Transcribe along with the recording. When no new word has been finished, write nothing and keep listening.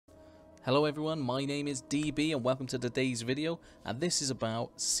Hello everyone, my name is DB and welcome to today's video, and this is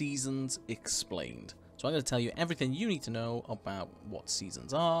about Seasons Explained. So I'm going to tell you everything you need to know about what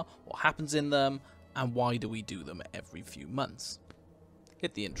seasons are, what happens in them, and why do we do them every few months.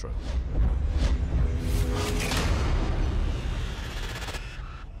 Hit the intro.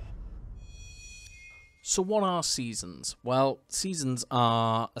 So what are seasons? Well, seasons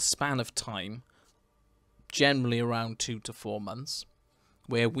are a span of time, generally around 2 to 4 months,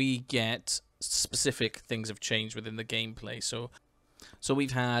 where we get specific things have changed within the gameplay. So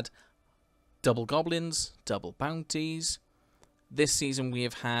we've had double goblins, double bounties. This season we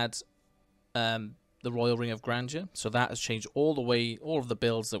have had the Royal Ring of Grandeur. So that has changed all the way, all of the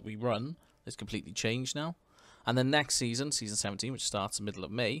builds that we run is completely changed now. And then next season, season 17, which starts in the middle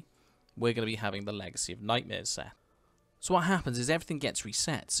of May, we're going to be having the Legacy of Nightmares set. So what happens is everything gets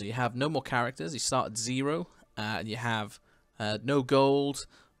reset. So you have no more characters, you start at 0, and you have no gold,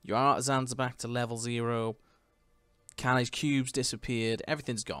 your artisans are back to level 0, Canonized cubes disappeared,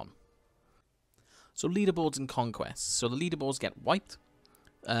 everything's gone. So leaderboards and conquests. So the leaderboards get wiped,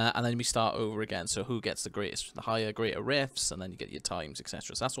 and then we start over again. So who gets the greatest, the higher, greater rifts, and then you get your times,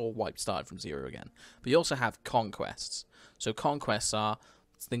 etc. So that's all wiped, started from 0 again. But you also have conquests. So conquests are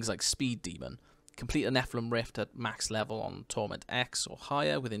things like Speed Demon. Complete a Nephilim Rift at max level on Torment X or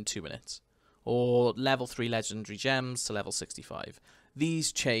higher within 2 minutes. Or level 3 legendary gems to level 65.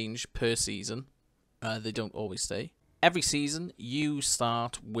 These change per season. They don't always stay. Every season you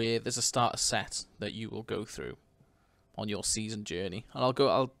start with, there's a starter set that you will go through on your season journey. And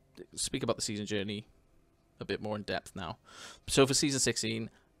I'll speak about the season journey a bit more in depth now. So for season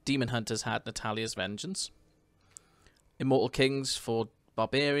 16, Demon Hunters had Natalia's Vengeance. Immortal Kings for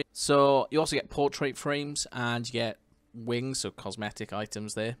Barbarian. So you also get portrait frames and you get wings, so cosmetic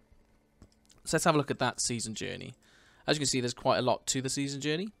items there. So let's have a look at that season journey. As you can see, there's quite a lot to the season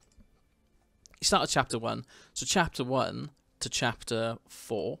journey. You start at chapter 1. So chapter 1 to chapter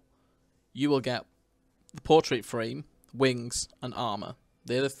 4, you will get the portrait frame, wings, and armor.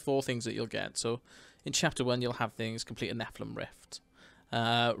 They're the 4 things that you'll get. So in chapter 1, you'll have things, complete a Nephilim Rift,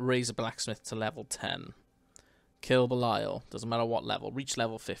 raise a blacksmith to level 10, kill Belial, doesn't matter what level, reach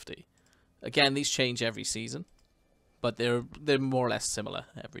level 50. Again, these change every season, but they're more or less similar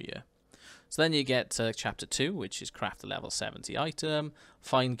every year. So then you get to chapter 2, which is craft a level 70 item,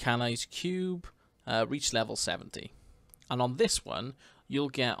 find Canonized cube, reach level 70. And on this one, you'll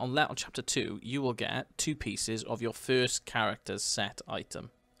get, on chapter 2, you will get 2 pieces of your first character's set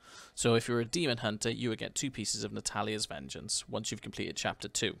item. So if you're a Demon Hunter, you will get 2 pieces of Natalia's Vengeance once you've completed chapter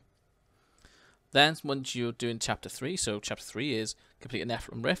 2. Then, once you're doing chapter 3, so chapter 3 is complete a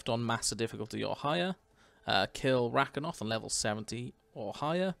Nephilim Rift on Master difficulty or higher, kill Rakanoth on level 70 or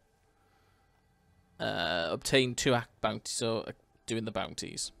higher, obtain 2 bounties, so doing the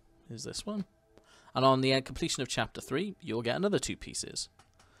bounties is this one. And on the completion of chapter 3, you'll get another 2 pieces.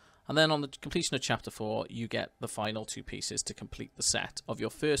 And then on the completion of chapter 4, you get the final 2 pieces to complete the set of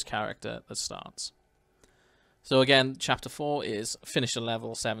your first character that starts. So again, chapter 4 is finish a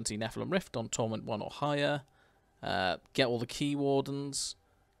level 70 Nephilim Rift on Torment 1 or higher, get all the Key Wardens,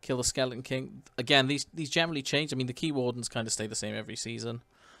 kill the Skeleton King. Again, these generally change. I mean, the Key Wardens kind of stay the same every season.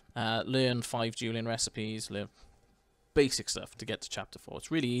 Learn 5 Julian recipes, learn basic stuff to get to chapter 4. It's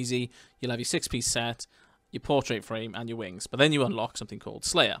really easy. You'll have your 6-piece set, your portrait frame, and your wings. But then you unlock something called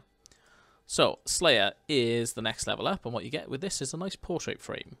Slayer. So, Slayer is the next level up, and what you get with this is a nice portrait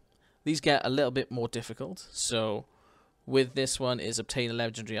frame. These get a little bit more difficult. So, with this one is obtain a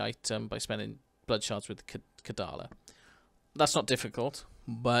legendary item by spending blood shards with Kadala. That's not difficult,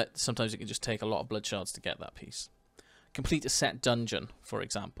 but sometimes it can just take a lot of blood shards to get that piece. Complete a set dungeon, for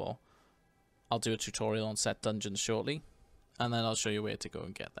example. I'll do a tutorial on set dungeons shortly, and then I'll show you where to go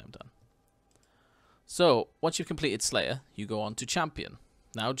and get them done. So, once you've completed Slayer, you go on to Champion.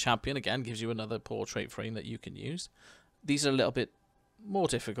 Now, Champion, again, gives you another portrait frame that you can use. These are a little bit more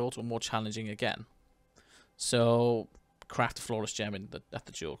difficult or more challenging again. So, craft a Flawless Gem at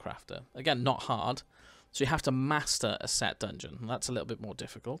the Jewel Crafter. Again, not hard. So you have to master a set dungeon. That's a little bit more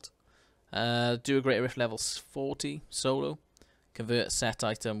difficult. Do a Greater Rift level 40 solo. Convert a set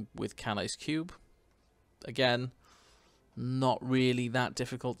item with Canonized cube. Again, not really that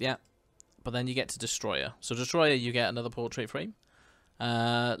difficult yet. But then you get to Destroyer. So Destroyer, you get another portrait frame.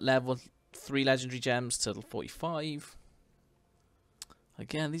 Level 3 legendary gems to 45.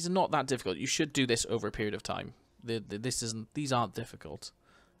 Again, these are not that difficult. You should do this over a period of time. These aren't difficult.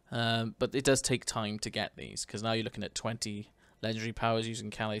 But it does take time to get these, because now you're looking at 20 legendary powers using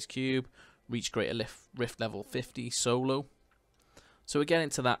Canonized cube, reach Greater Rift level 50 solo. So we're getting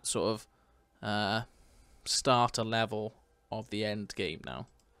to that sort of starter level of the end game now.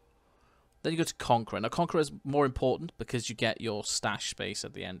 Then you go to Conqueror. Now, Conqueror is more important because you get your stash space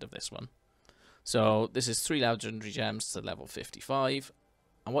at the end of this one. So this is 3 legendary gems to level 55.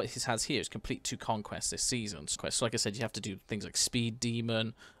 And what it has here is complete 2 conquests this season. So like I said, you have to do things like Speed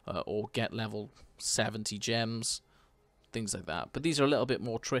Demon or get level 70 gems, things like that. But these are a little bit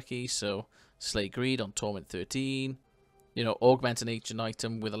more tricky. So Slay Greed on Torment 13. You know, augment an ancient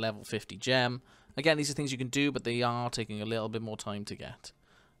item with a level 50 gem. Again, these are things you can do, but they are taking a little bit more time to get.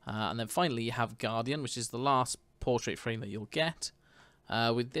 And then finally, you have Guardian, which is the last portrait frame that you'll get.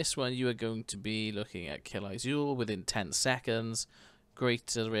 With this one, you are going to be looking at Kill Izul within 10 seconds.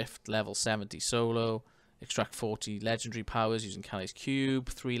 Greater Rift level 70 solo. Extract 40 legendary powers using Kali's Cube.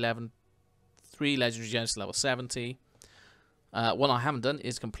 3 legendary gems to level 70. One I haven't done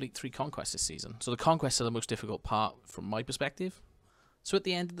is complete 3 conquests this season. So the conquests are the most difficult part from my perspective. So at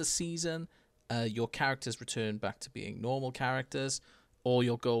the end of the season, your characters return back to being normal characters. All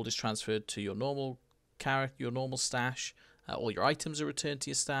your gold is transferred to your normal stash. All your items are returned to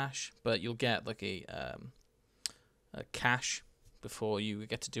your stash, but you'll get like a cash before you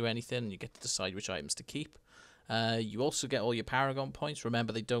get to do anything, and you get to decide which items to keep. You also get all your Paragon points.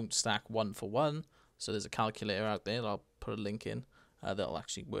 Remember, they don't stack 1 for 1, so there's a calculator out there that I'll put a link in that'll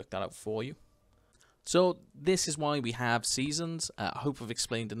actually work that out for you. So this is why we have seasons. I hope I've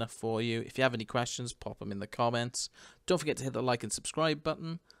explained enough for you. If you have any questions, pop them in the comments. Don't forget to hit the like and subscribe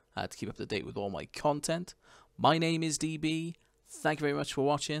button to keep up to date with all my content. My name is DB. Thank you very much for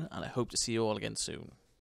watching, and I hope to see you all again soon.